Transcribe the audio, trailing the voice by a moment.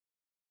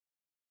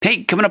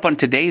Hey, coming up on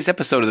today's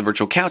episode of The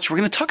Virtual Couch, we're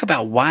going to talk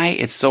about why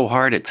it's so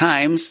hard at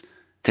times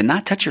to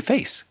not touch your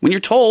face. When you're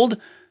told,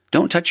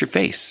 don't touch your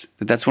face,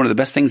 that's one of the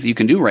best things that you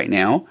can do right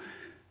now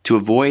to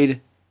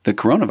avoid the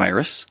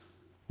coronavirus.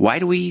 Why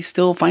do we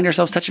still find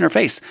ourselves touching our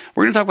face?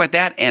 We're going to talk about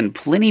that and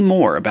plenty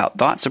more about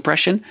thought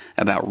suppression,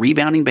 about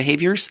rebounding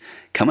behaviors,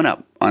 coming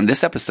up on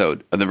this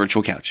episode of The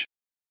Virtual Couch.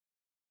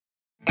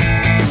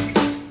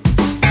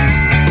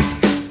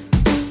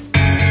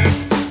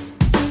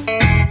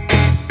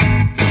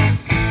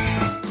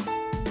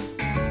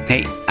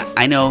 Hey,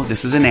 I know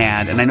this is an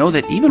ad, and I know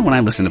that even when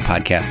I listen to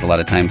podcasts, a lot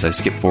of times I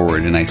skip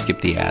forward and I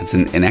skip the ads.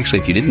 And actually,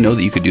 if you didn't know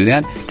that you could do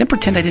that, then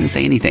pretend I didn't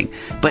say anything.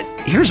 But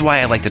here's why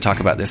I like to talk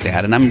about this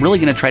ad, and I'm really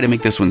going to try to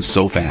make this one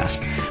so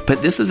fast.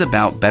 But this is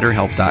about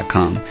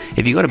BetterHelp.com.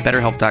 If you go to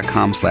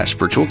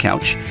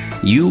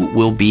BetterHelp.com/virtualcouch, you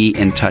will be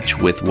in touch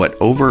with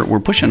we're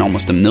pushing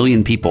almost 1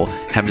 million people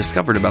have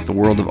discovered about the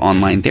world of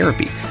online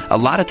therapy. A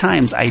lot of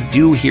times I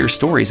do hear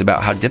stories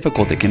about how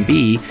difficult it can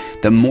be.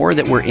 The more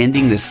that we're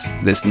ending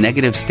this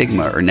negative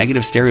stigma or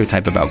negative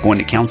stereotype about going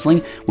to counseling,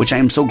 which I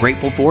am so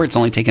grateful for. It's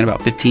only taken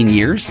about 15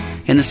 years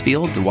in this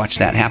field to watch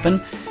that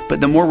happen.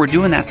 But the more we're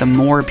doing that, the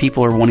more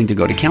people are wanting to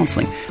go to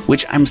counseling,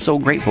 which I'm so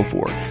grateful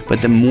for.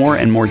 But the more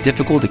and more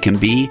difficult it can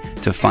be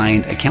to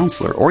find a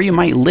counselor. Or you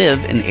might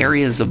live in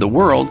areas of the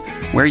world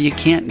where you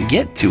can't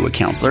get to a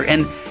counselor.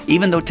 And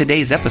even though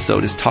today's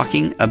episode is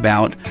talking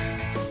about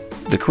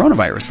the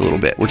coronavirus a little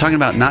bit, we're talking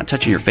about not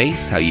touching your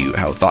face,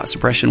 how thought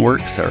suppression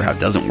works, or how it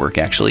doesn't work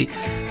actually.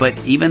 But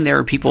even there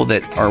are people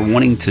that are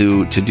wanting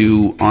to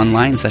do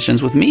online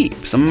sessions with me,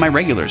 some of my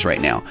regulars right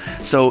now.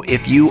 So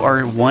if you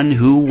are one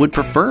who would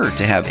prefer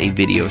to have a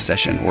video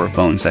session or a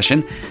phone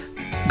session,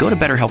 go to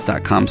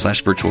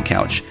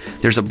BetterHelp.com/virtualcouch.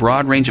 There's a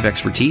broad range of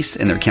expertise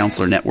in their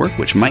counselor network,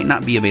 which might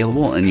not be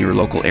available in your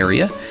local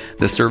area.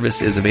 The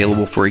service is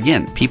available for,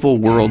 again, people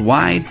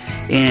worldwide,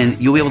 and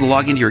you'll be able to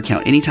log into your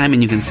account anytime,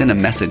 and you can send a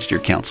message to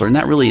your counselor, and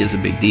that really is a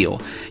big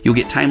deal. You'll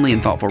get timely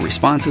and thoughtful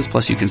responses,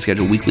 plus you can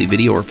schedule weekly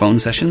video or phone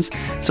sessions,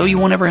 so you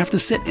won't ever have to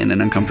sit in an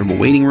uncomfortable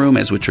waiting room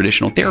as with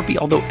traditional therapy,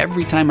 although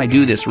every time I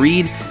do this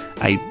read,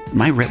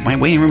 my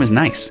waiting room is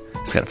nice.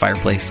 It's got a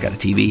fireplace, it's got a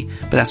TV,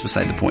 but that's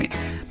beside the point.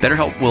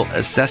 BetterHelp will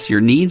assess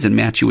your needs and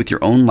match you with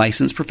your own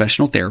licensed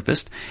professional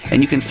therapist,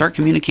 and you can start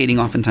communicating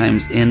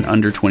oftentimes in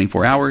under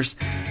 24 hours.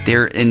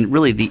 And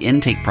really the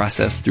intake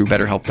process through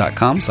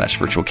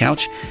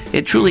BetterHelp.com/virtualcouch,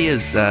 it truly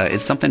is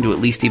it's something to at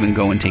least even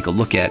go and take a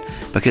look at,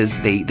 because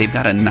they've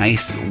got a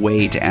nice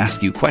way to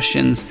ask you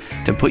questions,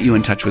 to put you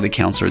in touch with a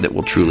counselor that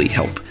will truly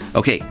help.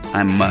 Okay,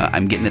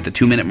 I'm getting at the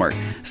 2-minute mark.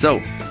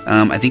 So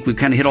I think we've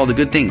kind of hit all the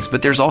good things,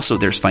 but there's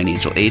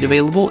financial aid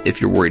available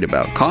if you're worried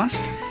about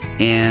cost.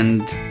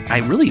 And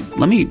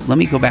let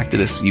me go back to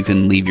this. You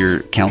can leave your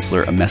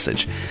counselor a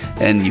message,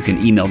 and you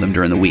can email them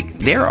during the week.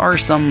 There are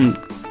some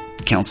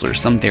counselors,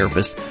 some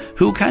therapists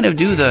who kind of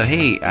do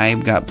hey,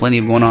 I've got plenty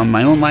of going on in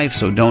my own life,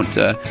 so don't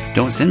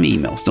send me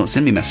emails, don't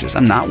send me messages.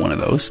 I'm not one of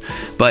those,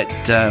 but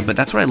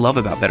that's what I love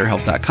about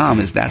BetterHelp.com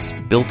is that's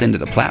built into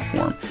the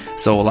platform.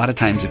 So a lot of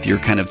times, if you're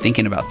kind of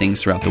thinking about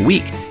things throughout the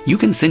week, you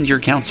can send your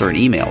counselor an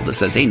email that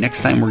says, hey,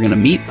 next time we're going to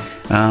meet,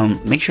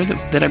 make sure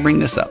that I bring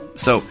this up.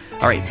 So,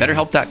 all right,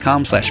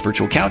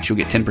 BetterHelp.com/virtualcouch. You'll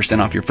get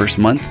 10% off your first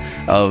month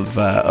of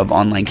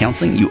online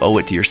counseling. You owe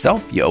it to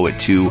yourself. You owe it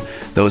to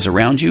those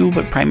around you,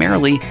 but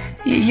primarily,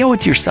 you owe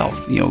it to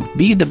yourself.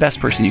 Be the best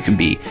person you can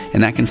be,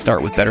 and that can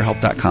start with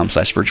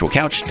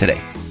BetterHelp.com/virtualcouch today.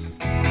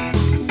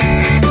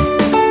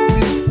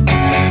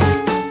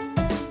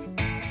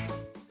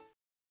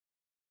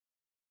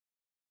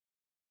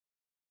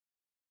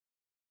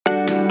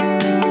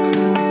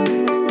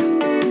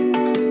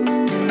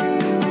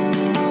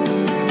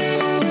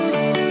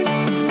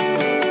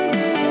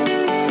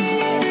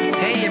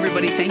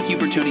 Thank you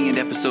for tuning in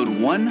to episode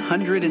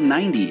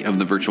 190 of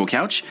The Virtual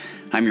Couch.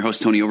 I'm your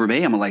host, Tony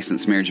Overbay. I'm a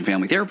licensed marriage and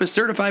family therapist,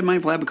 certified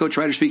mindful habit coach,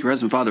 writer, speaker,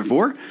 husband, father of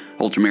 4,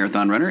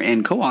 ultramarathon runner,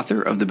 and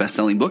co-author of the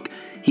best-selling book,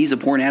 He's a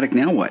Porn Addict,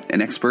 Now What?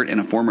 An expert and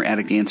a former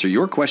addict answer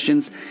your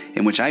questions,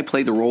 in which I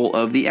play the role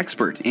of the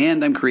expert.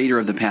 And I'm creator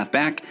of The Path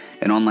Back,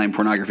 an online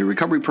pornography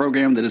recovery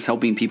program that is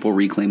helping people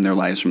reclaim their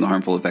lives from the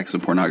harmful effects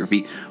of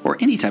pornography or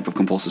any type of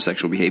compulsive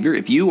sexual behavior.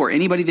 If you or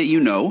anybody that you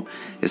know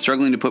is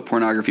struggling to put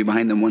pornography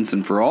behind them once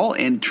and for all,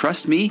 and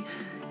trust me,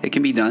 it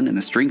can be done in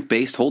a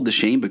strength-based, hold the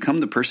shame,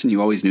 become the person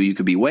you always knew you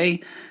could be way,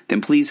 then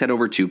please head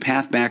over to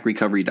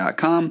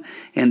pathbackrecovery.com,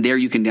 and there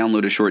you can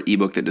download a short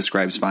ebook that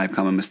describes 5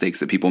 common mistakes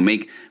that people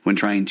make when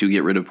trying to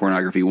get rid of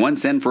pornography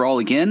once and for all.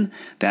 Again,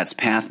 that's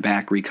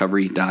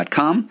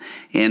pathbackrecovery.com,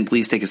 and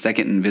please take a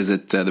second and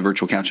visit the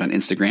Virtual Couch on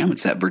Instagram.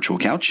 It's at Virtual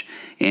Couch,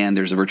 and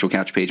there's a Virtual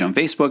Couch page on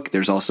Facebook.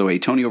 There's also a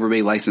Tony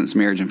Overbay licensed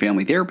marriage and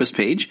family therapist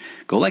page.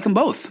 Go like them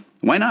both.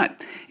 Why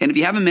not? And if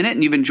you have a minute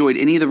and you've enjoyed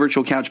any of the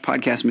Virtual Couch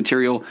podcast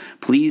material,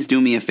 please do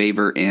me a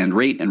favor and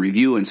rate and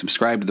review and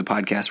subscribe to the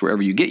podcast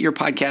wherever you get your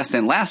podcast.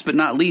 And last but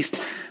not least,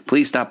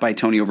 please stop by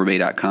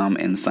TonyOverbay.com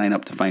and sign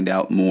up to find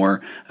out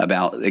more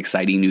about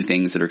exciting new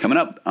things that are coming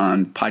up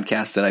on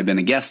podcasts that I've been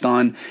a guest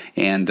on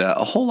and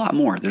a whole lot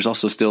more. There's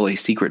also still a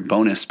secret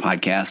bonus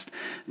podcast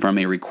from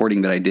a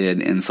recording that I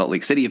did in Salt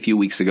Lake City a few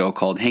weeks ago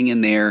called Hang In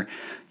There,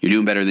 You're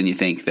Doing Better Than You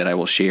Think, that I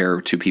will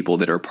share to people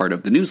that are part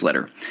of the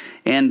newsletter.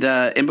 And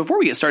before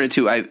we get started,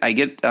 too, I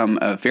get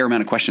a fair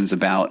amount of questions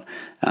about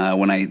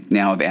when I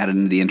now have added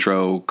into the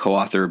intro,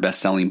 co-author,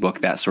 best-selling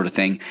book, that sort of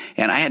thing.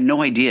 And I had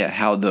no idea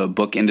how the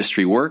book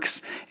industry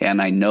works.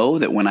 And I know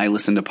that when I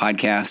listen to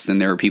podcasts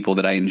and there are people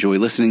that I enjoy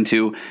listening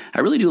to,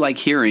 I really do like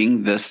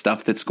hearing the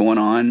stuff that's going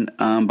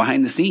on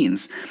behind the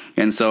scenes.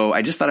 And so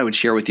I just thought I would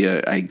share with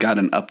you, I got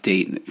an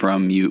update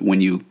from you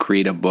when you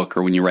create a book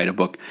or when you write a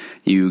book,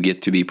 you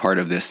get to be part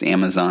of this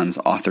Amazon's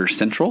Author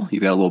Central.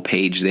 You've got a little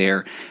page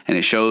there, and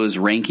it shows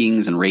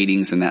rankings and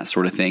ratings and that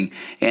sort of thing.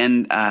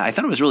 And I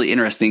thought it was really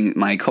interesting.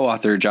 My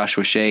co-author,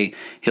 Joshua Shea,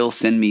 he'll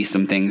send me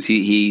some things.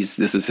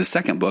 This is his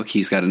second book.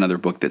 He's got another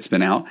book that's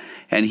been out,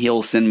 and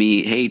he'll send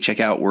me, hey, check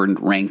out, we're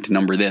ranked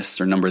number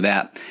this or number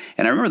that.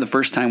 And I remember the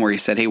first time where he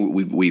said, hey,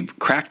 we've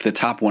cracked the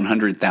top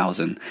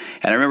 100,000. And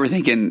I remember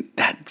thinking,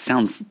 that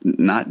sounds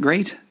not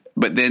great.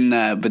 But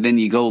then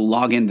you go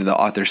log into the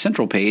Author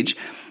Central page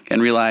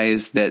and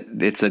realize that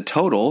it's a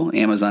total,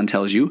 Amazon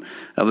tells you,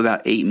 of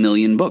about 8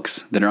 million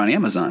books that are on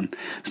Amazon.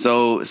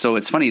 So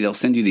it's funny, they'll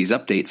send you these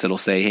updates that'll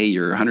say, hey,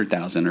 you're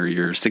 100,000 or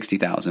you're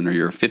 60,000 or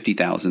you're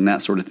 50,000,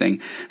 that sort of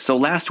thing. So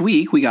last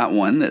week we got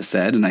one that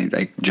said, and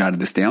I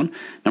jotted this down,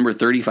 number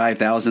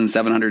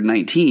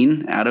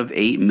 35,719 out of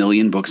 8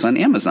 million books on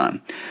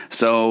Amazon.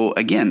 So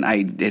again,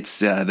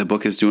 the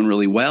book is doing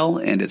really well,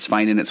 and it's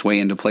finding its way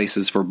into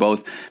places for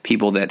both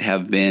people that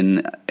have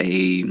been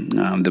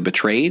the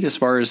betrayed, as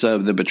far as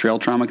the betrayal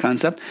trauma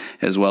concept,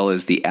 as well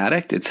as the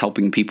addict. It's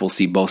helping people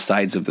see both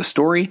sides of the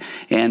story,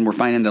 and we're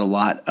finding that a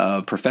lot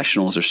of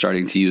professionals are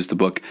starting to use the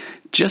book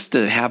just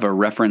to have a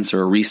reference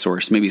or a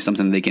resource, maybe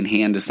something they can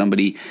hand to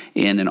somebody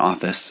in an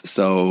office.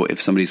 So if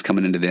somebody's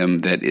coming into them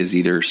that is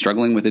either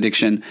struggling with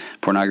addiction,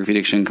 pornography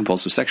addiction,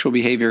 compulsive sexual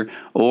behavior,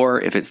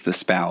 or if it's the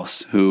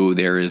spouse who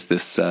there is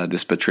this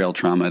betrayal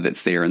trauma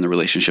that's there in the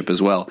relationship as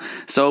well.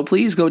 So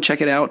please go check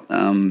it out.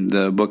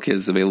 The book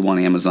is available on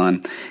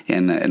Amazon,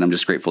 and I'm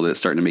just grateful that it's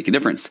starting to make a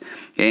difference.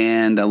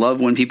 And I love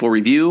when people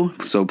review,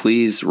 so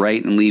please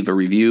write and leave a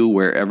review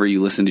wherever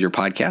you listen to your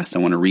podcast. I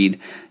want to read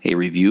a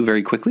review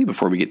very quickly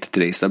before we get to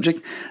today's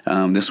subject.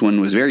 This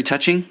one was very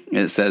touching.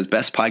 It says,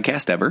 best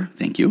podcast ever.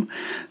 Thank you.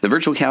 The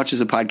Virtual Couch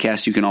is a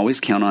podcast you can always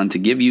count on to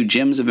give you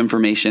gems of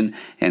information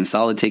and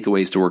solid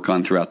takeaways to work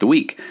on throughout the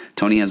week.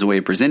 Tony has a way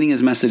of presenting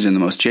his message in the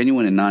most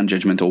genuine and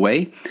non-judgmental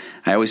way.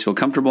 I always feel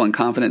comfortable and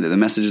confident that the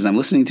messages I'm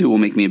listening to will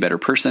make me a better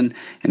person.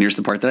 And here's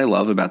the part that I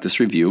love about this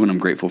review, and I'm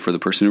grateful for the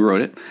person who wrote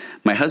it.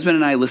 My husband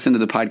and I listen to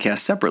the podcast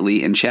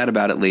separately and chat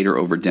about it later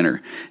over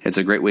dinner. It's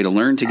a great way to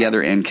learn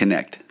together and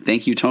connect.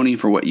 Thank you, Tony,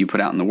 for what you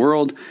put out in the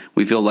world.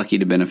 We feel lucky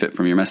to benefit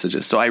from your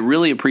messages. So I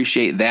really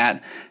appreciate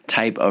that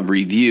type of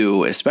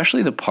review,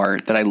 especially the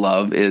part that I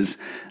love is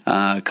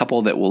a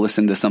couple that will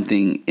listen to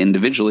something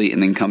individually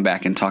and then come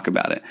back and talk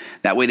about it.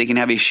 That way they can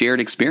have a shared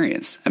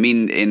experience. I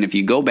mean, and if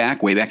you go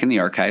back, way back in the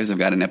archives, I've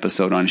got an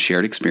episode on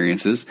shared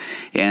experiences,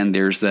 and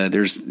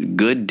there's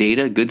good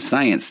data, good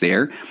science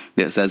there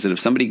that says that if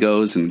somebody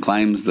goes and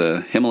climbs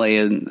the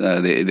Himalaya,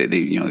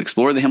 they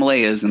explore the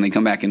Himalayas and they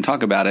come back and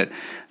talk about it,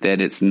 that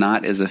it's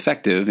not as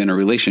effective in a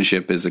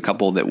relationship as a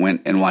couple that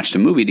went and watched a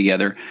movie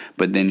together,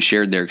 but then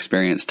shared their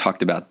experience,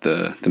 talked about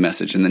the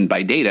message. And then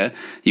by data,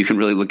 you can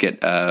really look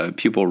at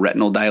pupil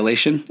retinal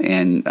dilation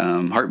and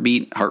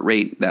heartbeat, heart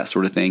rate, that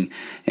sort of thing,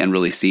 and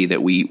really see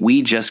that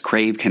we just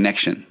crave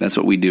connection. That's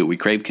what we do. We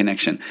crave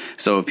connection.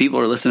 So if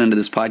people are listening to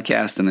this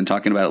podcast and then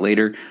talking about it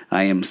later,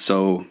 I am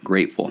so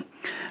grateful.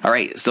 All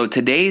right, so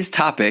today's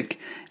topic,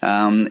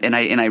 and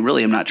I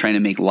really am not trying to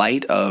make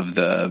light of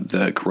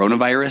the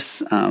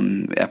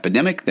coronavirus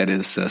epidemic that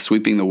is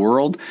sweeping the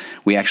world.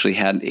 We actually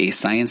had a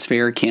science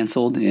fair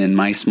canceled in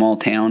my small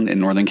town in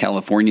Northern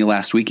California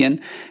last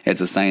weekend.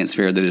 It's a science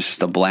fair that is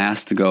just a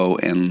blast to go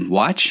and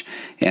watch,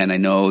 and I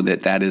know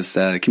that is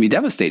can be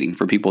devastating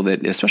for people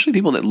that, especially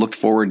people that looked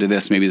forward to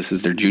this. Maybe this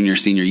is their junior,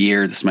 senior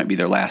year. This might be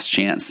their last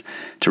chance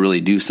to really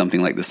do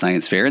something like the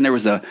science fair. And there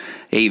was a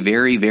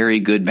very, very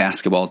good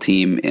basketball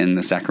team in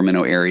the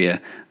Sacramento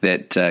area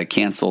that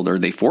canceled, or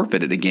they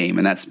forfeited a game,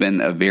 and that's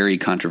been a very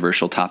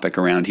controversial topic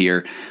around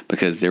here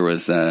because there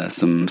was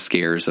some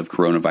scares of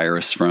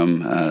coronavirus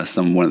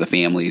from one of the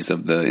families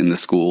in the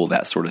school,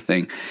 that sort of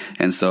thing.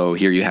 And so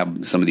here you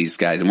have some of these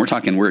guys,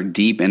 and we're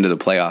deep into the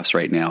playoffs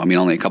right now. I mean,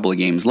 only a couple of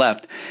games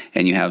left,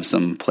 and you have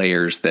some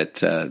players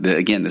that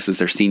again, this is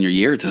their senior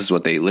year. This is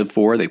what they live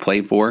for, they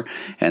play for,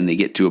 and they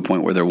get to a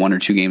point where they're 1 or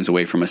 2 games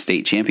away from a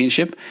state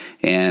championship,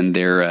 and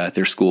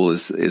their school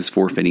is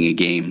forfeiting a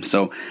game.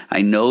 So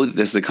I know that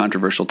this is a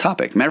controversial controversial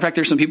topic. Matter of fact,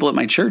 there's some people at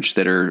my church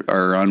that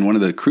are on one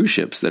of the cruise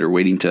ships that are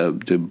waiting to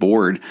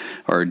board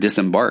or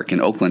disembark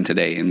in Oakland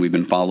today, and we've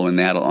been following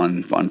that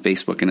on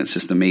Facebook, and it's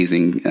just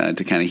amazing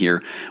to kind of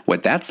hear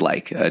what that's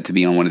like to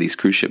be on one of these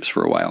cruise ships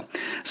for a while.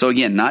 So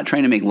again, not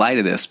trying to make light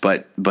of this,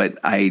 but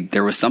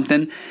there was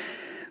something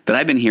that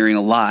I've been hearing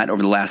a lot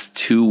over the last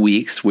 2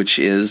 weeks, which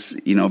is,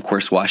 of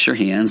course, wash your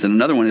hands, and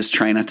another one is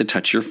try not to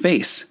touch your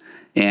face.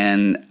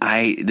 And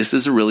this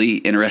is a really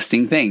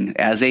interesting thing.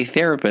 As a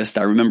therapist,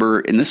 I remember,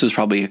 and this was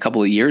probably a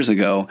couple of years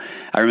ago,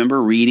 I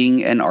remember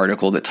reading an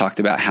article that talked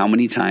about how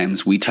many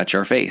times we touch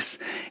our face.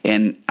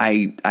 And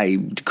I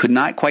could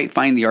not quite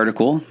find the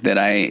article that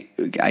I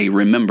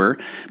remember,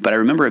 but I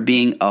remember it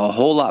being a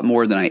whole lot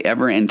more than I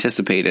ever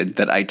anticipated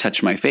that I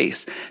touch my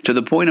face, to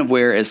the point of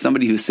where, as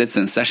somebody who sits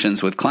in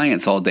sessions with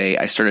clients all day,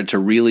 I started to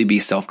really be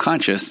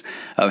self-conscious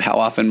of how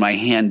often my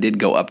hand did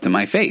go up to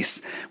my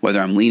face,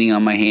 whether I'm leaning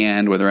on my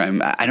hand, whether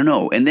I don't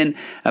know. And then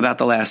about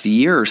the last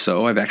year or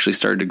so, I've actually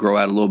started to grow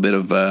out a little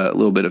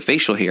bit of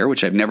facial hair,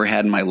 which I've never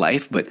had in my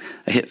life, but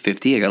I hit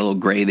 50. I got a little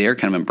gray there,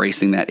 kind of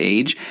embracing that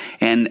age.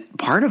 And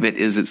part of it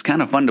is it's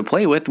kind of fun to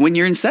play with when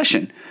you're in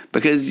session,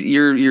 because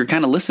you're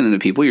kind of listening to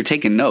people, you're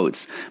taking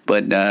notes,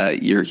 but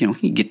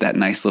you get that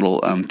nice little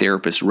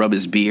therapist rub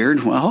his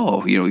beard. Well,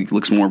 he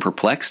looks more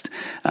perplexed.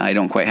 I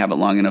don't quite have it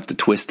long enough to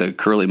twist a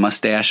curly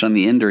mustache on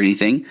the end or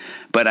anything,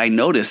 but I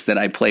noticed that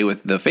I play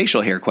with the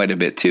facial hair quite a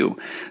bit too.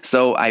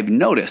 So I've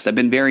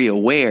been very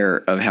aware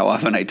of how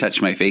often I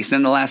touch my face.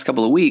 In the last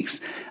couple of weeks,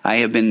 I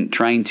have been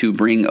trying to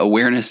bring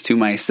awareness to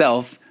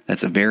myself.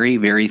 That's a very,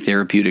 very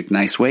therapeutic,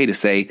 nice way to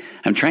say,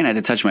 I'm trying not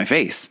to touch my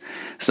face.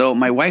 So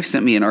my wife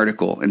sent me an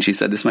article, and she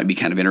said this might be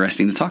kind of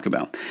interesting to talk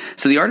about.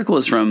 So the article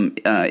is from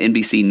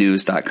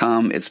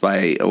NBCnews.com. It's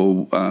by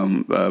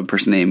a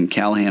person named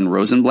Callahan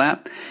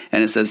Rosenblatt,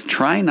 and it says,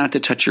 try not to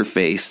touch your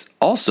face.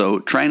 Also,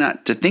 try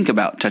not to think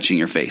about touching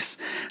your face.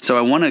 So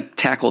I want to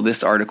tackle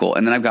this article,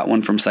 and then I've got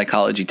one from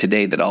Psychology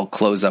Today that I'll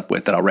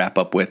wrap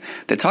up with,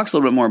 that talks a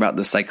little bit more about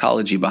the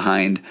psychology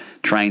behind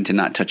trying to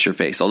not touch your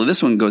face. Although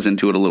this one goes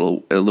into it a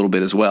little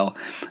bit as well.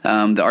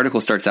 The article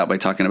starts out by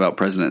talking about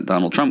President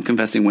Donald Trump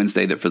confessing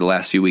Wednesday that for the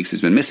last few weeks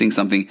he's been missing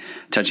something,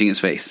 touching his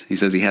face. He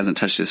says he hasn't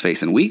touched his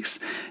face in weeks,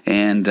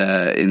 and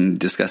in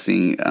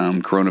discussing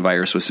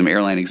coronavirus with some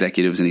airline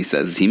executives, and he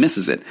says he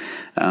misses it.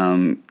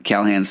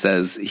 Callahan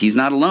says he's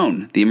not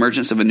alone. The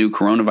emergence of a new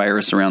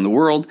coronavirus around the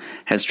world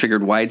has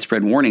triggered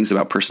widespread warnings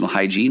about personal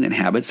hygiene and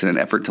habits in an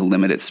effort to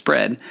limit its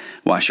spread.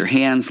 Wash your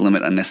hands,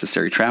 limit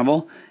unnecessary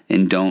travel,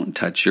 and don't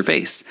touch your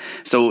face.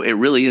 So it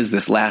really is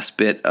this last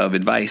bit of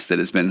advice that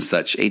has been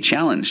such a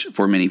challenge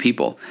for many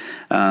people.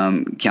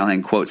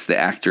 Callahan quotes the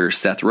actor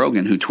Seth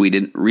Rogen, who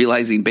tweeted,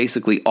 realizing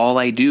basically all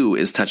I do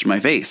is touch my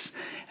face.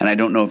 And I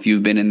don't know if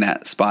you've been in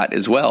that spot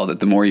as well, that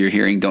the more you're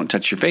hearing don't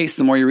touch your face,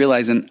 the more you're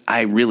realizing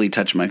I really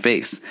touch my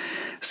face.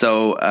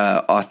 So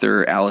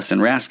author Allison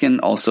Raskin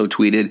also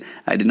tweeted,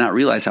 I did not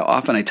realize how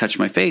often I touch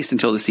my face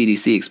until the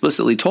CDC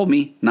explicitly told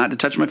me not to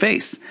touch my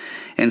face.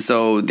 And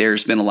so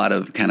there's been a lot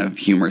of kind of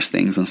humorous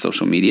things on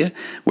social media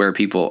where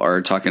people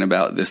are talking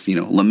about this,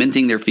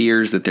 lamenting their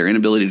fears that their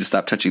inability to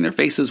stop touching their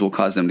faces will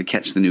cause them to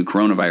catch the new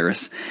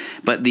coronavirus.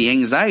 But the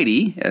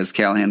anxiety, as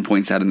Callahan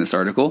points out in this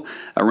article,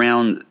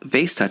 around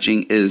face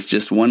touching is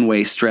just one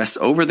way stress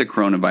over the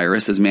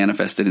coronavirus is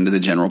manifested into the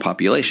general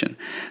population.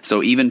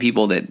 So even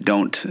people that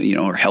don't,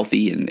 are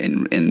healthy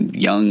and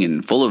young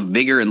and full of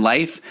vigor in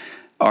life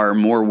are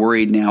more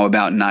worried now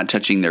about not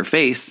touching their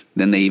face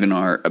than they even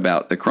are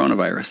about the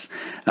coronavirus.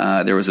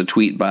 There was a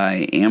tweet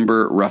by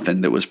Amber Ruffin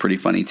that was pretty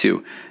funny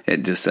too.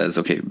 It just says,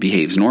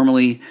 behaves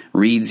normally,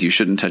 reads, you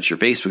shouldn't touch your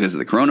face because of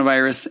the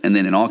coronavirus, and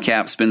then in all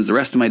caps, spends the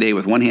rest of my day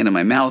with one hand in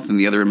my mouth and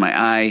the other in my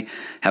eye.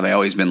 Have I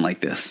always been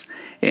like this?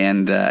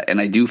 And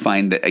I do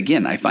find that,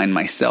 again, I find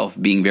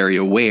myself being very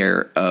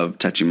aware of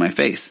touching my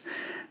face.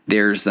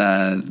 There's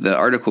the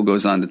article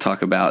goes on to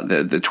talk about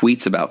the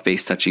tweets about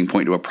face touching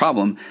point to a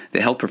problem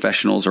that health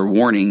professionals are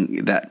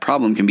warning that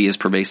problem can be as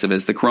pervasive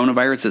as the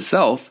coronavirus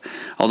itself.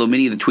 Although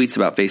many of the tweets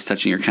about face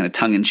touching are kind of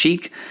tongue in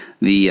cheek,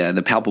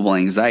 the palpable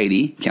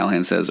anxiety,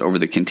 Callahan says, over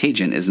the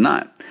contagion is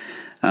not.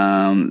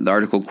 The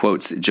article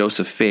quotes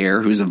Joseph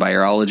Fair, who's a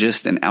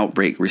virologist and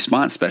outbreak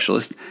response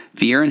specialist.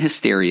 Fear and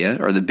hysteria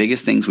are the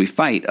biggest things we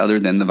fight other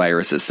than the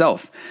virus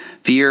itself.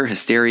 Fear,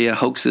 hysteria,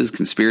 hoaxes,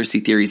 conspiracy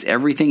theories,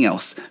 everything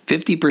else.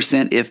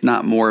 50%, if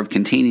not more, of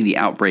containing the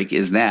outbreak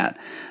is that,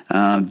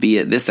 be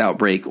it this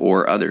outbreak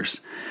or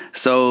others.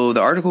 So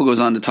the article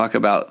goes on to talk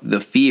about the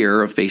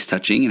fear of face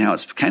touching and how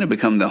it's kind of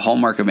become the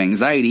hallmark of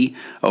anxiety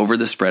over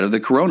the spread of the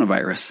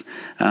coronavirus.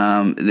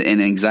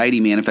 And anxiety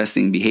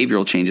manifesting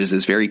behavioral changes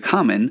is very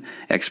common,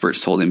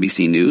 experts told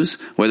NBC News.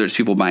 Whether it's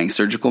people buying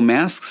surgical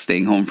masks,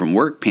 staying home from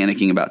work,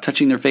 panicking about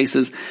touching their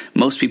faces,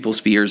 most people's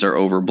fears are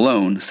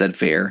overblown, said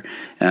Fair,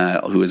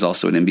 who is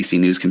also an NBC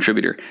News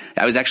contributor.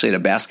 I was actually at a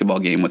basketball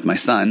game with my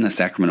son, a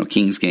Sacramento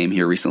Kings game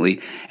here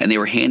recently, and they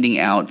were handing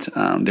out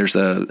about, there's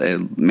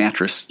a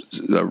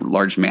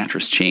large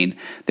mattress chain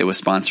that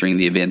was sponsoring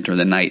the event or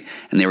the night,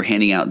 and they were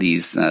handing out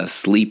these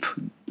sleep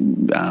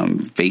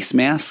face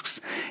masks,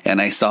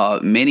 and I saw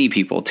many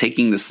people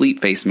taking the sleep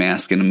face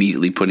mask and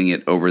immediately putting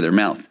it over their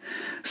mouth.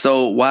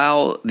 So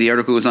while the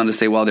article goes on to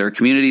say, while there are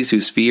communities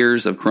whose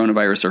fears of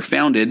coronavirus are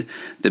founded,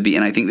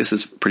 and I think this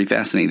is pretty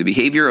fascinating, the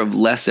behavior of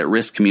less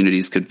at-risk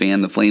communities could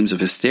fan the flames of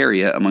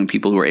hysteria among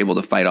people who are able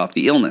to fight off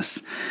the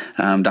illness.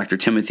 Dr.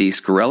 Timothy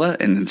Scarella,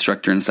 an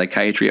instructor in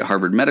psychiatry at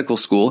Harvard Medical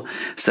School,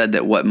 said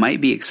that what might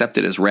be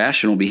accepted as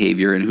rational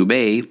behavior in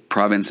Hubei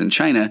province in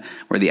China,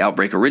 where the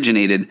outbreak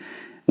originated,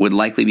 would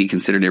likely be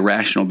considered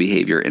irrational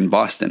behavior in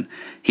Boston.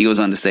 He goes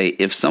on to say,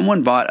 if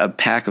someone bought a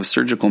pack of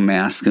surgical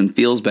masks and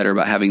feels better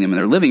about having them in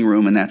their living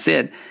room and that's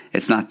it,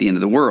 it's not the end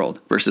of the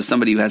world, versus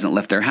somebody who hasn't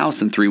left their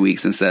house in 3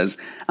 weeks and says,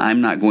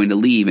 I'm not going to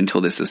leave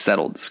until this is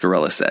settled,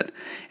 Scarella said.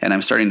 And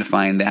I'm starting to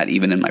find that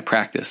even in my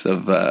practice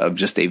of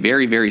just a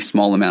very, very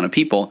small amount of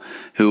people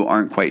who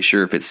aren't quite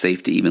sure if it's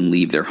safe to even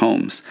leave their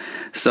homes.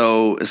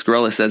 So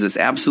Scarella says it's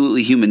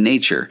absolutely human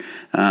nature.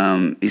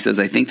 He says,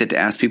 I think that to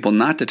ask people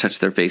not to touch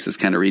their face is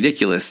kind of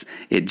ridiculous.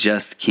 It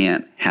just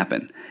can't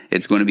happen.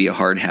 It's going to be a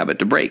hard habit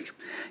to break.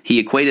 He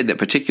equated that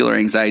particular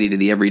anxiety to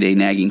the everyday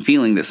nagging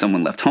feeling that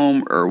someone left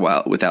home or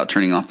without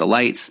turning off the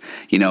lights.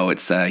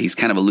 He's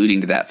kind of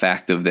alluding to that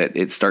fact of that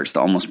it starts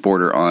to almost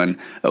border on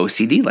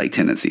OCD-like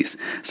tendencies.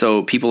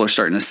 So people are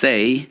starting to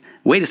say,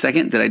 wait a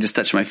second, did I just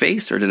touch my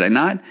face or did I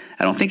not?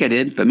 I don't think I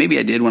did, but maybe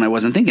I did when I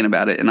wasn't thinking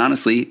about it. And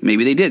honestly,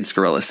 maybe they did,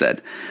 Scarella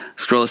said.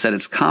 Scarella said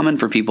it's common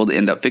for people to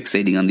end up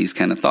fixating on these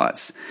kind of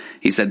thoughts.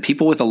 He said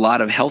people with a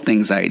lot of health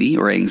anxiety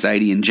or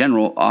anxiety in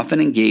general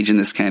often engage in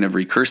this kind of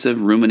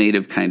recursive,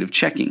 ruminative kind of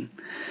checking.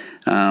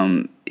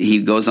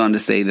 He goes on to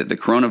say that the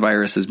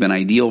coronavirus has been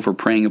ideal for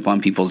preying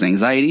upon people's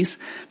anxieties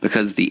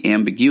because of the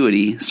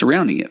ambiguity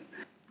surrounding it.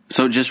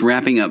 So just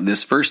wrapping up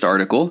this first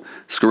article,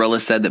 Scarella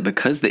said that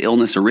because the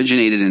illness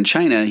originated in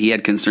China, he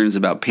had concerns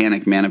about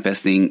panic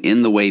manifesting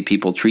in the way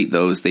people treat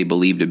those they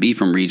believe to be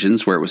from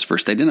regions where it was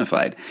first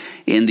identified.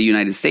 In the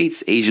United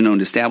States,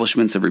 Asian-owned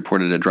establishments have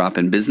reported a drop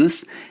in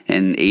business,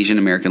 and Asian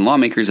American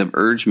lawmakers have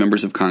urged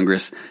members of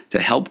Congress to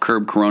help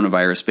curb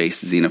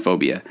coronavirus-based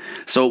xenophobia.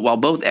 So while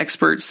both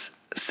experts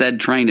said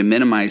trying to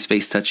minimize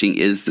face touching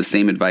is the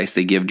same advice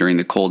they give during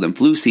the cold and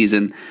flu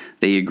season,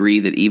 they agree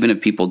that even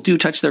if people do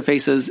touch their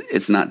faces,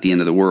 it's not the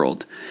end of the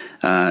world.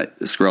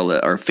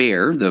 Scarella, or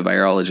Fair, the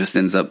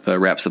virologist,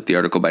 wraps up the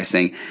article by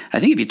saying, I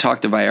think if you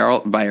talk to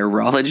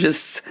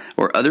virologists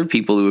or other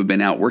people who have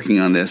been out working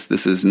on this,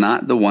 this is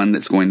not the one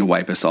that's going to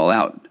wipe us all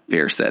out.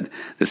 Fair said,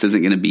 this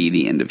isn't going to be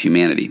the end of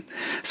humanity.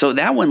 So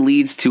that one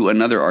leads to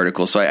another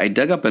article. So I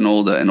dug up an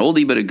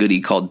oldie but a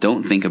goodie called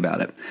Don't Think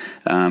About It.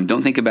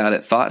 Don't Think About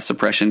It, Thought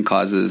Suppression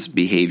Causes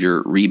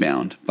Behavior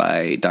Rebound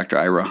by Dr.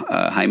 Ira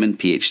Hyman,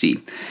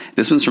 PhD.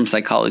 This one's from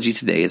Psychology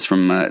Today. It's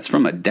from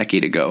a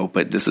decade ago,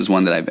 but this is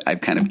one that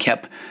I've kind of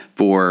kept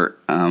for,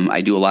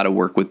 I do a lot of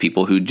work with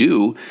people who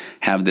do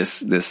have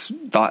this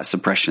thought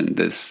suppression,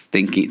 this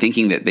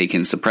thinking that they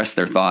can suppress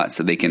their thoughts,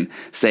 so they can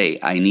say,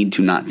 I need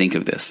to not think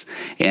of this.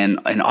 And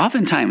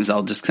oftentimes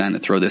I'll just kind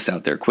of throw this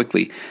out there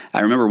quickly.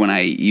 I remember when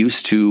I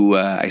used to,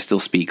 I still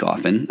speak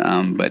often,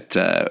 but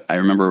I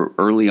remember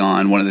early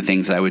on, one of the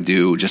things that I would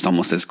do just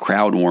almost as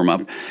crowd warm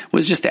up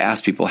was just to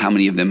ask people how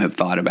many of them have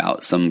thought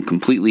about some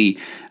completely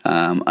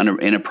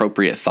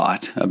inappropriate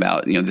thought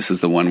about, this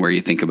is the one where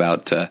you think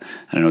about,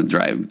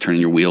 turning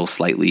your wheel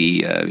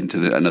slightly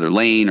into another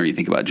lane, or you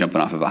think about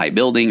jumping off of a high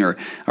building, or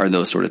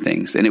those sort of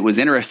things. And it was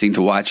interesting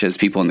to watch as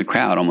people in the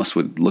crowd almost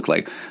would look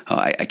like, oh,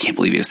 I can't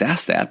believe you just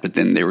asked that. But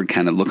then they would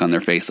kind of look on their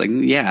face like,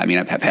 yeah,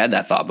 I've had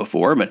that thought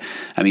before, but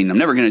I'm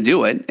never going to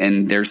do it.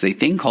 And there's a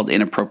thing called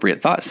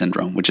inappropriate thought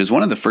syndrome, which is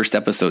one of the first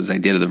episodes I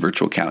did of the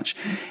virtual couch.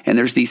 And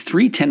there's these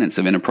 3 tenets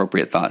of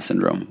inappropriate thought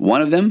syndrome.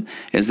 One of them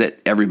is that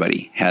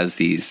everybody has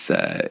these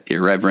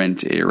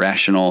irreverent,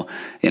 irrational,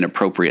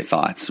 inappropriate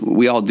thoughts.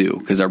 We all do,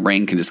 because our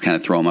brain can just kind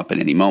of throw them up at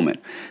any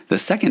moment. The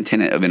second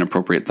tenet of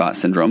inappropriate thought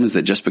syndrome is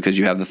that just because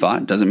you have the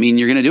thought doesn't mean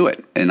you're going to do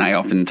it. And I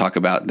often talk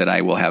about that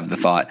I will have the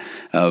thought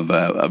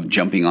of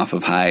jumping off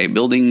of high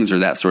buildings or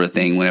that sort of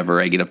thing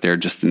whenever I get up there,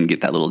 just to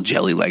get that little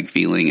jelly-like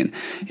feeling,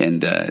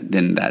 and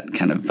then that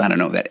kind of,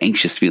 that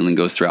anxious feeling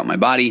goes throughout my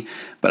body.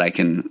 But I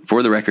can,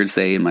 for the record,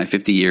 say in my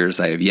 50 years,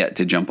 I have yet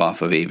to jump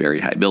off of a very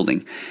high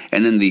building.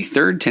 And then the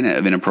third tenet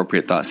of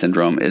inappropriate thought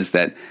syndrome is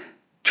that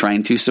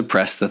trying to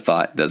suppress the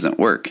thought doesn't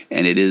work.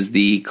 And it is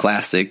the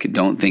classic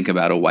don't think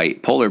about a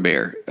white polar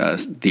bear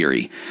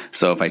theory.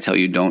 So if I tell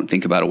you don't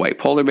think about a white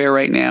polar bear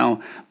right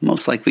now,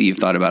 most likely you've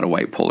thought about a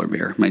white polar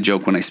bear. My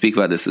joke when I speak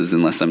about this is,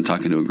 unless I'm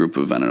talking to a group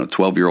of,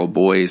 12-year-old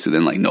boys who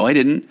then like, no, I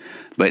didn't.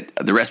 But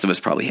the rest of us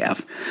probably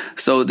have.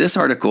 So this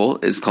article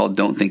is called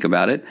Don't Think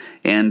About It.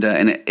 And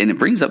it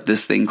brings up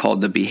this thing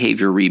called the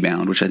behavior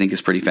rebound, which I think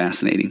is pretty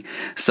fascinating.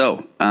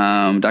 So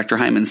Dr.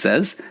 Hyman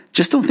says,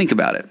 just don't think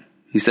about it.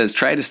 He says,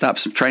 trying to stop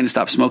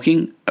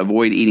smoking,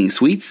 avoid eating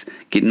sweets,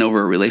 getting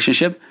over a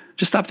relationship,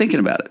 just stop thinking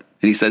about it.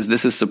 And he says,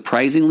 this is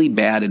surprisingly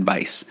bad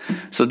advice.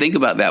 So think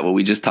about that, what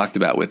we just talked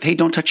about with, hey,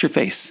 don't touch your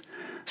face.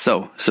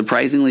 So,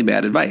 surprisingly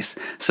bad advice.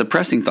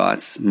 Suppressing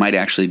thoughts might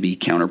actually be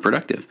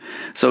counterproductive.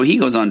 So he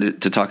goes on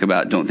to talk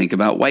about don't think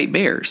about white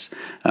bears.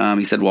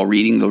 He said, while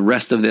reading the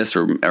rest of this,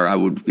 or I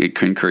would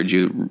encourage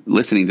you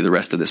listening to the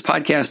rest of this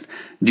podcast,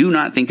 do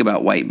not think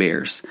about white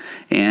bears.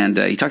 And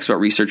he talks about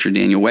researcher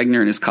Daniel Wegner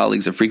and his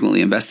colleagues have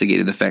frequently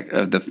investigated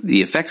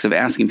the effects of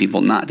asking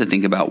people not to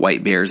think about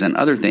white bears and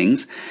other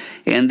things.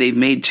 And they've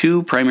made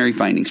two primary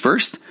findings.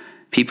 First,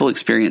 people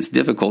experience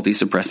difficulty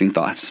suppressing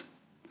thoughts.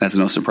 That's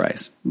no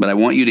surprise. But I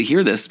want you to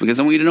hear this because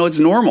I want you to know it's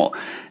normal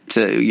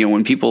to,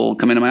 when people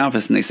come into my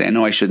office and they say, I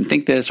know I shouldn't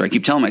think this, or I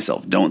keep telling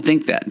myself, don't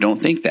think that, don't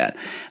think that.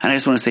 And I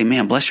just want to say,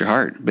 man, bless your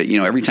heart. But,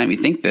 every time you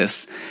think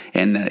this,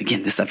 and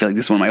again, I feel like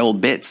this is one of my old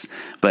bits,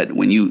 but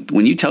when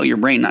you tell your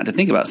brain not to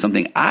think about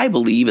something, I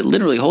believe it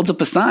literally holds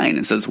up a sign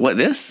and says, what,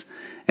 this?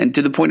 And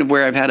to the point of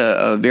where I've had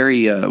a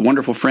very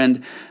wonderful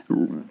friend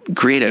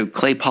create a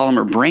clay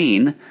polymer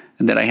brain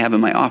that I have in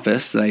my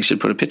office that I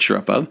should put a picture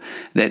up of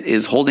that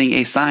is holding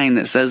a sign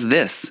that says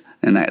this.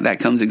 And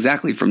that comes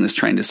exactly from this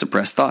trying to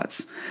suppress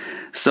thoughts.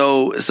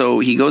 So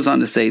he goes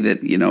on to say that,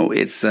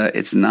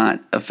 it's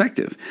not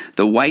effective.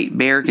 The white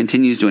bear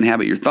continues to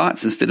inhabit your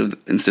thoughts instead of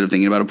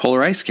thinking about a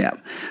polar ice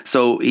cap.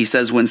 So he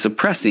says when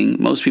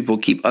suppressing, most people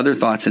keep other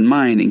thoughts in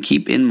mind and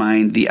keep in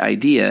mind the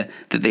idea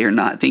that they are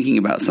not thinking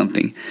about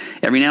something.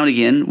 Every now and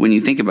again, when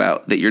you think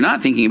about that you're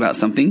not thinking about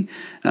something,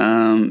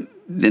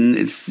 then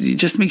you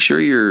just make sure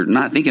you're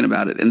not thinking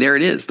about it. And there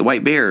it is, the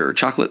white bear or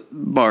chocolate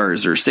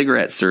bars or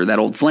cigarettes or that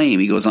old flame,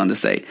 he goes on to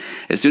say.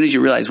 As soon as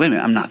you realize, wait a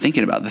minute, I'm not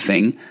thinking about the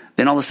thing,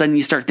 then all of a sudden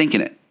you start thinking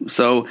it.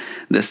 So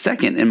the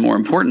second and more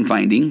important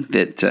finding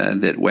that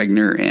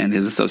Wegner and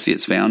his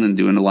associates found in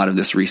doing a lot of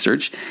this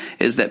research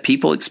is that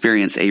people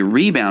experience a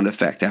rebound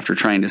effect after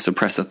trying to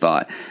suppress a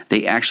thought.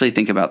 They actually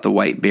think about the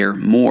white bear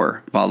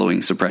more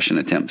following suppression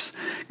attempts.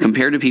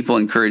 Compared to people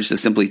encouraged to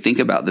simply think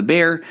about the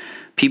bear,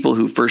 people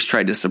who first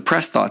tried to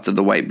suppress thoughts of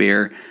the white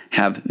bear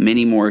have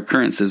many more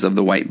occurrences of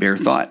the white bear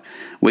thought.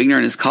 Wegner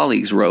and his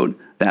colleagues wrote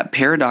that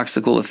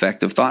paradoxical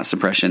effect of thought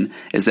suppression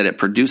is that it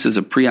produces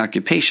a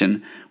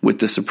preoccupation with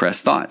the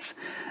suppressed thoughts.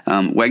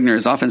 Wegner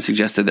has often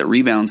suggested that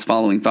rebounds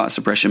following thought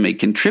suppression may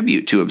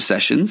contribute to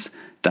obsessions,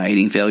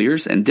 dieting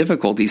failures, and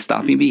difficulty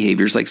stopping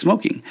behaviors like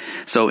smoking.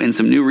 So in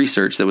some new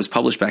research that was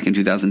published back in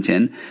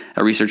 2010,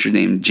 a researcher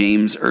named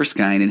James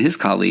Erskine and his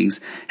colleagues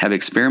have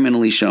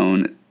experimentally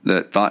shown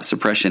that thought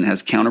suppression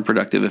has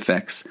counterproductive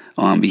effects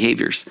on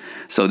behaviors.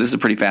 So this is a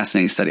pretty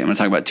fascinating study. I'm going to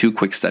talk about two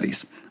quick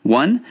studies.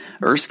 One,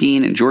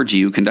 Erskine and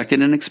Georgiou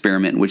conducted an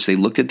experiment in which they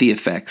looked at the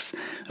effects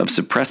of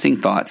suppressing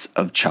thoughts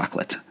of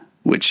chocolate,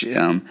 which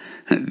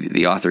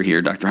the author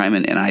here, Dr.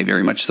 Hyman, and I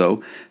very much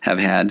so have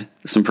had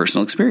some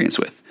personal experience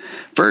with.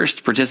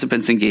 First,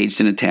 participants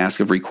engaged in a task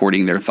of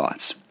recording their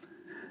thoughts.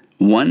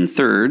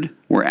 1/3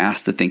 were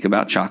asked to think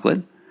about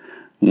chocolate,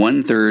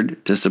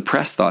 1/3 to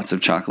suppress thoughts of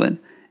chocolate,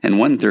 and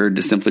 1/3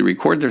 to simply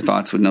record their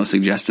thoughts with no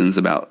suggestions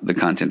about the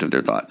content of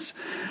their thoughts.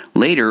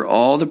 Later,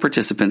 all the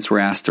participants were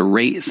asked to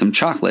rate some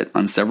chocolate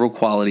on several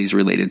qualities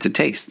related to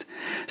taste.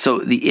 So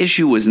the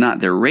issue was not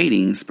their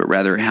ratings, but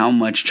rather how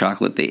much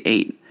chocolate they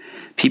ate.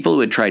 People who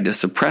had tried to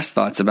suppress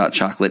thoughts about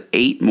chocolate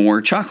ate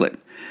more chocolate.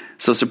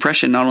 So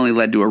suppression not only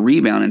led to a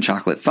rebound in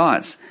chocolate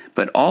thoughts,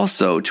 but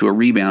also to a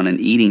rebound in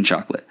eating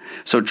chocolate.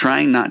 So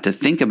trying not to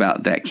think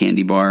about that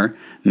candy bar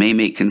may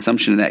make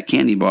consumption of that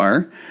candy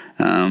bar,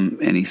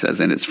 and he says,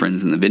 and its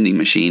friends in the vending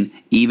machine,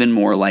 even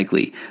more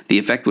likely. The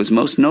effect was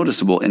most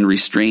noticeable in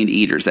restrained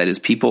eaters, that is,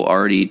 people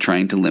already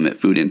trying to limit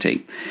food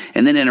intake.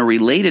 And then in a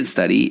related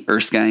study,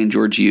 Erskine,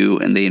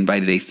 Georgiou, and they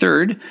invited a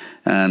third,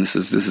 this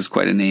is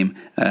quite a name,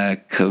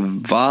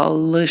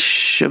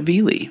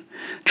 Kavalishvili,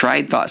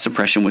 tried thought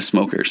suppression with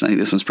smokers. I think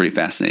this one's pretty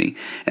fascinating.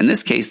 In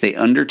this case, they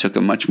undertook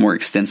a much more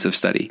extensive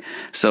study.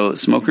 So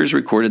smokers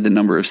recorded the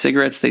number of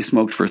cigarettes they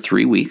smoked for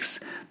 3 weeks.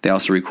 They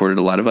also recorded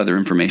a lot of other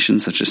information,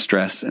 such as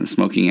stress and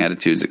smoking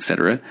attitudes,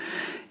 etc.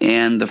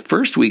 And the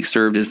first week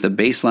served as the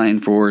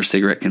baseline for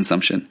cigarette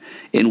consumption.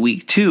 In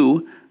week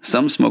 2,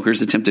 some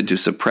smokers attempted to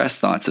suppress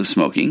thoughts of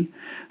smoking.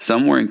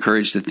 Some were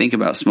encouraged to think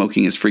about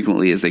smoking as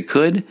frequently as they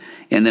could,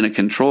 and then a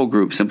control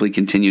group simply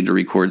continued to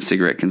record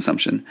cigarette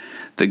consumption.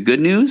 The good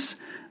news?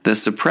 The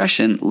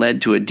suppression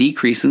led to a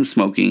decrease in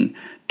smoking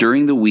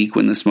during the week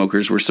when the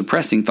smokers were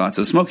suppressing thoughts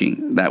of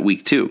smoking, that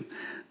week 2.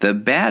 The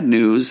bad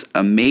news,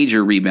 a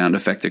major rebound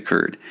effect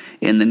occurred.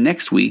 In the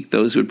next week,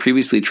 those who had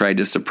previously tried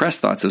to suppress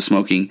thoughts of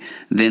smoking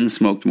then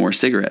smoked more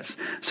cigarettes.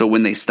 So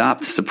when they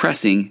stopped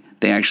suppressing,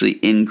 they actually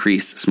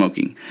increased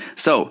smoking.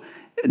 So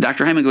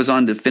Dr. Hyman goes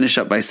on to finish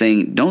up by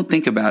saying, don't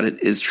think about it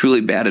is truly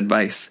bad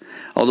advice.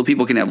 Although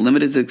people can have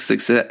limited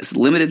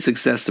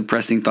success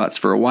suppressing thoughts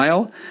for a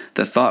while,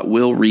 the thought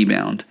will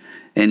rebound.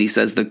 And he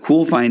says the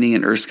cool finding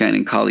in Erskine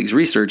and colleagues'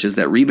 research is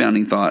that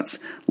rebounding thoughts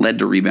led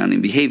to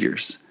rebounding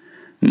behaviors.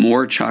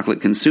 More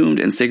chocolate consumed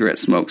and cigarette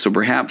smoke. So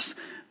perhaps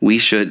we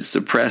should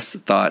suppress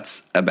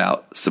thoughts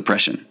about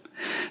suppression.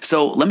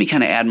 So let me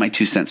kind of add my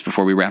 2 cents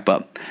before we wrap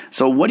up.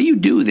 So what do you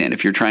do then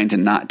if you're trying to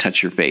not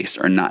touch your face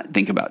or not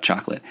think about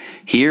chocolate?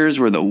 Here's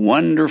where the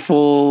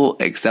wonderful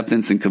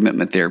acceptance and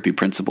commitment therapy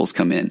principles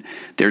come in.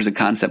 There's a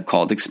concept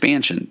called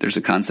expansion. There's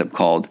a concept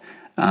called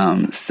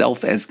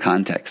self as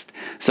context.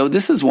 So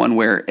this is one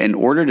where, in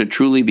order to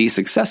truly be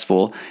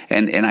successful,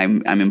 and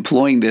I'm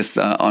employing this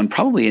on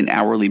probably an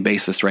hourly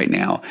basis right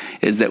now,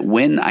 is that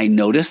when I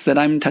notice that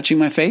I'm touching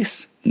my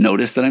face,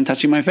 notice that I'm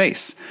touching my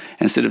face.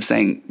 Instead of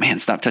saying, man,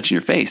 stop touching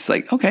your face.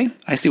 Like, okay,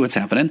 I see what's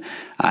happening.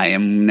 I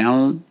am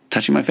now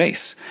touching my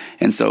face.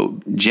 And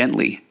so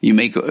gently,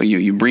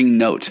 you bring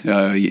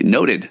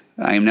noted,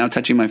 I am now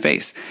touching my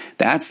face.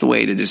 That's the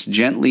way to just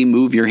gently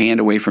move your hand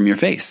away from your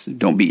face.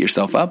 Don't beat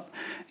yourself up.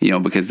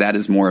 Because that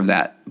is more of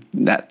that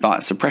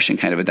thought suppression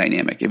kind of a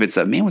dynamic. If it's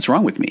man, what's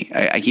wrong with me?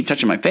 I keep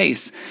touching my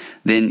face,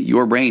 then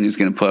your brain is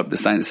going to put up the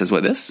sign that says,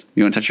 what, this?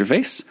 You want to touch your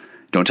face?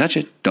 Don't touch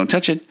it. Don't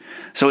touch it.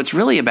 So it's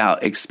really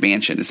about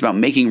expansion. It's about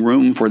making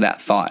room for that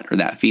thought or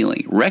that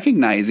feeling,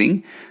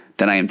 recognizing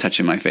that I am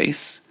touching my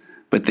face,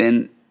 but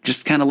then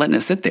just kind of letting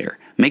it sit there.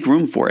 Make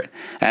room for it.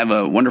 I have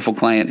a wonderful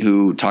client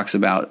who talks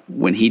about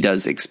when he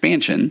does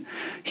expansion,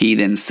 he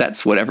then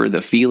sets whatever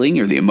the feeling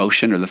or the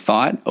emotion or the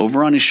thought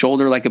over on his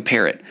shoulder like a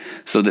parrot,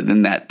 so that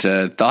then that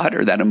thought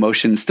or that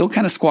emotion is still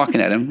kind of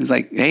squawking at him. He's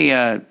like, hey, you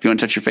want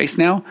to touch your face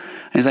now?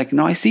 And he's like,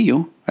 no, I see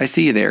you. I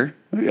see you there.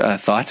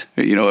 Thought,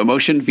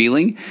 emotion,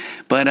 feeling,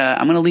 but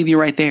I'm going to leave you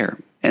right there.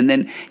 And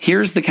then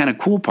here's the kind of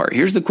cool part.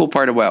 Here's the cool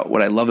part about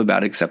what I love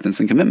about acceptance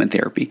and commitment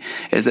therapy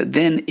is that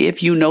then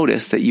if you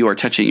notice that you are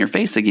touching your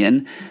face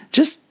again,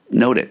 just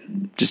note it.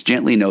 Just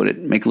gently note it.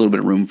 Make a little bit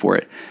of room for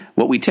it.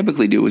 What we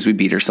typically do is we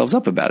beat ourselves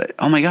up about it.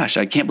 Oh my gosh,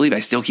 I can't believe I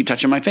still keep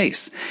touching my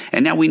face.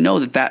 And now we know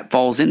that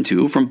falls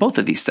into, from both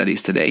of these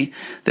studies today,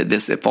 that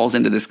it falls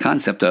into this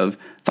concept of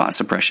thought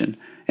suppression.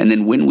 And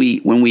then when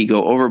we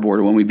go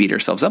overboard or when we beat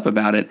ourselves up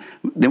about it,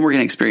 then we're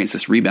going to experience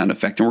this rebound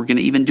effect and we're going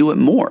to even do it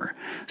more.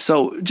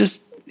 So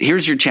just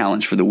here's your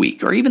challenge for the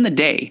week or even the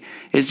day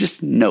is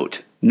just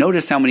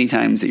notice how many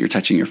times that you're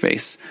touching your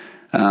face.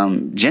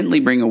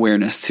 Gently bring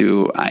awareness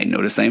to, I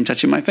notice I am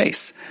touching my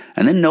face.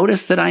 And then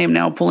notice that I am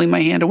now pulling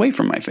my hand away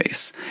from my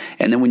face.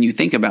 And then when you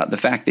think about the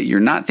fact that you're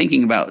not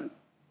thinking about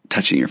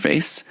touching your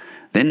face,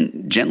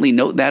 then gently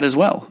note that as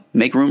well.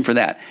 Make room for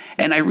that.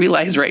 And I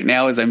realize right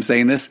now as I'm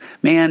saying this,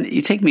 man,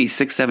 you take me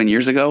 6-7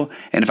 years ago,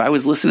 and if I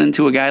was listening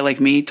to a guy like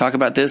me talk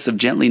about this of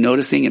gently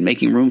noticing and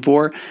making room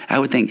for, I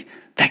would think,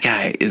 that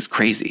guy is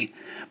crazy.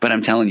 But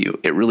I'm telling you,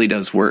 it really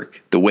does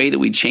work. The way that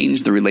we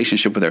change the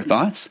relationship with our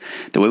thoughts,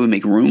 the way we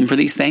make room for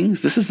these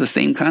things, this is the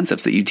same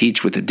concepts that you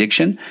teach with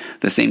addiction,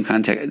 the same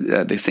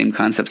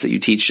concepts that you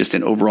teach just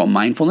in overall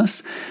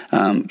mindfulness,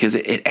 because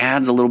it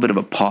adds a little bit of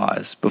a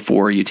pause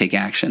before you take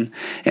action.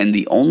 And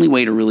the only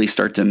way to really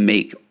start to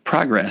make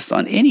progress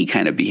on any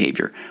kind of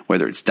behavior,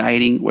 whether it's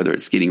dieting, whether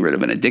it's getting rid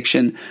of an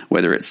addiction,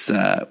 whether it's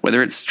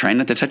trying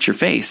not to touch your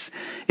face,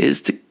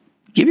 is to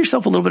give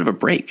yourself a little bit of a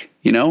break.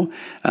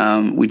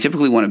 We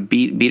typically want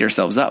to beat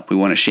ourselves up. We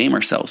want to shame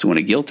ourselves. We want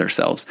to guilt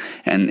ourselves.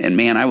 And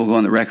man, I will go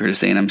on the record as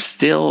saying I'm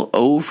still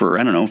over,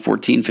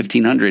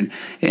 1,500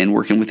 and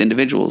working with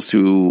individuals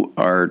who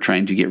are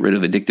trying to get rid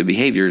of addictive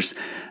behaviors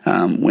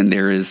when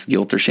there is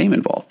guilt or shame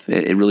involved.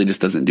 It really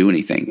just doesn't do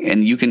anything.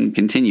 And you can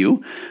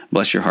continue,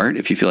 bless your heart,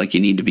 if you feel like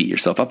you need to beat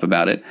yourself up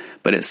about it.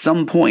 But at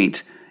some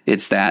point,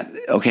 it's that,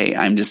 okay,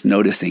 I'm just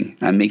noticing.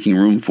 I'm making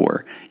room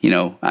for,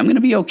 I'm going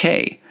to be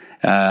okay.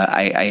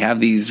 I have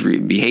these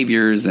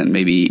behaviors and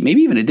maybe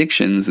even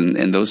addictions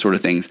and those sort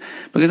of things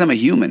because I'm a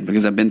human,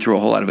 because I've been through a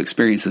whole lot of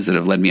experiences that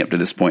have led me up to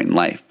this point in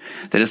life.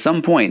 That at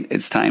some point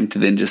it's time to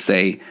then just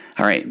say,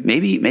 all right,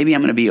 maybe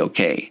I'm going to be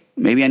okay.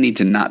 Maybe I need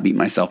to not beat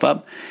myself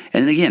up.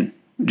 And then again,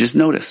 just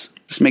notice.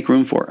 Just make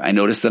room for it. I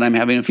notice that I'm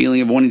having a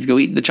feeling of wanting to go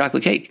eat the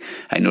chocolate cake.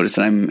 I notice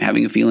that I'm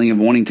having a feeling of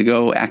wanting to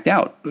go act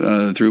out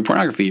through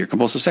pornography or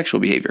compulsive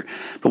sexual behavior.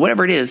 But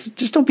whatever it is,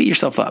 just don't beat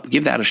yourself up.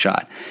 Give that a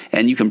shot.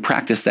 And you can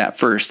practice that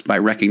first by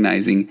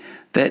recognizing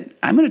that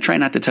I'm going to try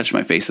not to touch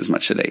my face as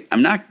much today.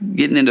 I'm not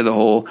getting into the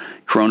whole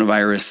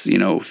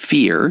coronavirus,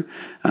 fear.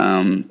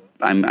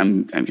 I'm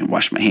going to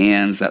wash my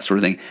hands, that sort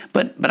of thing.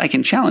 But I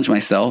can challenge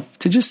myself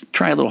to just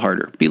try a little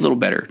harder, be a little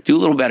better, do a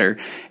little better,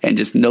 and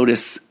just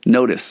notice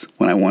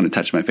when I want to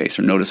touch my face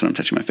or notice when I'm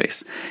touching my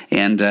face.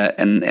 And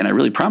I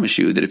really promise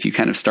you that if you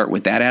kind of start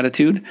with that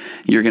attitude,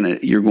 you're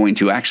going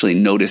to actually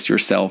notice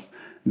yourself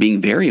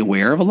being very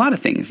aware of a lot of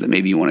things that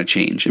maybe you want to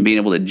change and being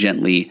able to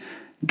gently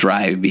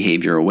drive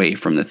behavior away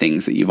from the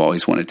things that you've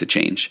always wanted to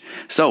change.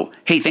 So,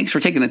 hey, thanks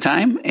for taking the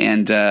time,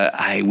 and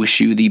I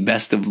wish you the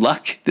best of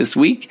luck this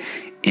week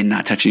in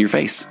not touching your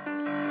face.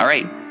 All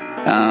right.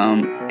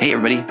 Hey,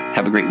 everybody,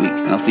 have a great week,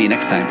 and I'll see you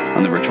next time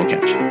on the Virtual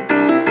Couch.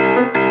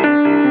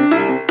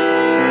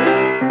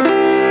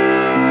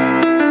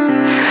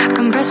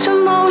 Compressed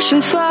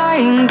emotions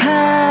flying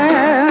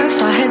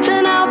past our heads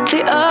and out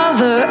the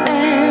other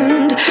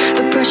end.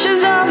 The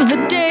pressures of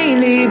the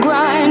daily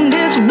grind,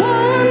 it's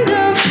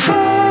wonderful.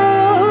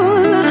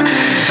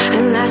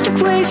 Elastic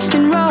waste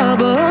and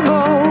rubber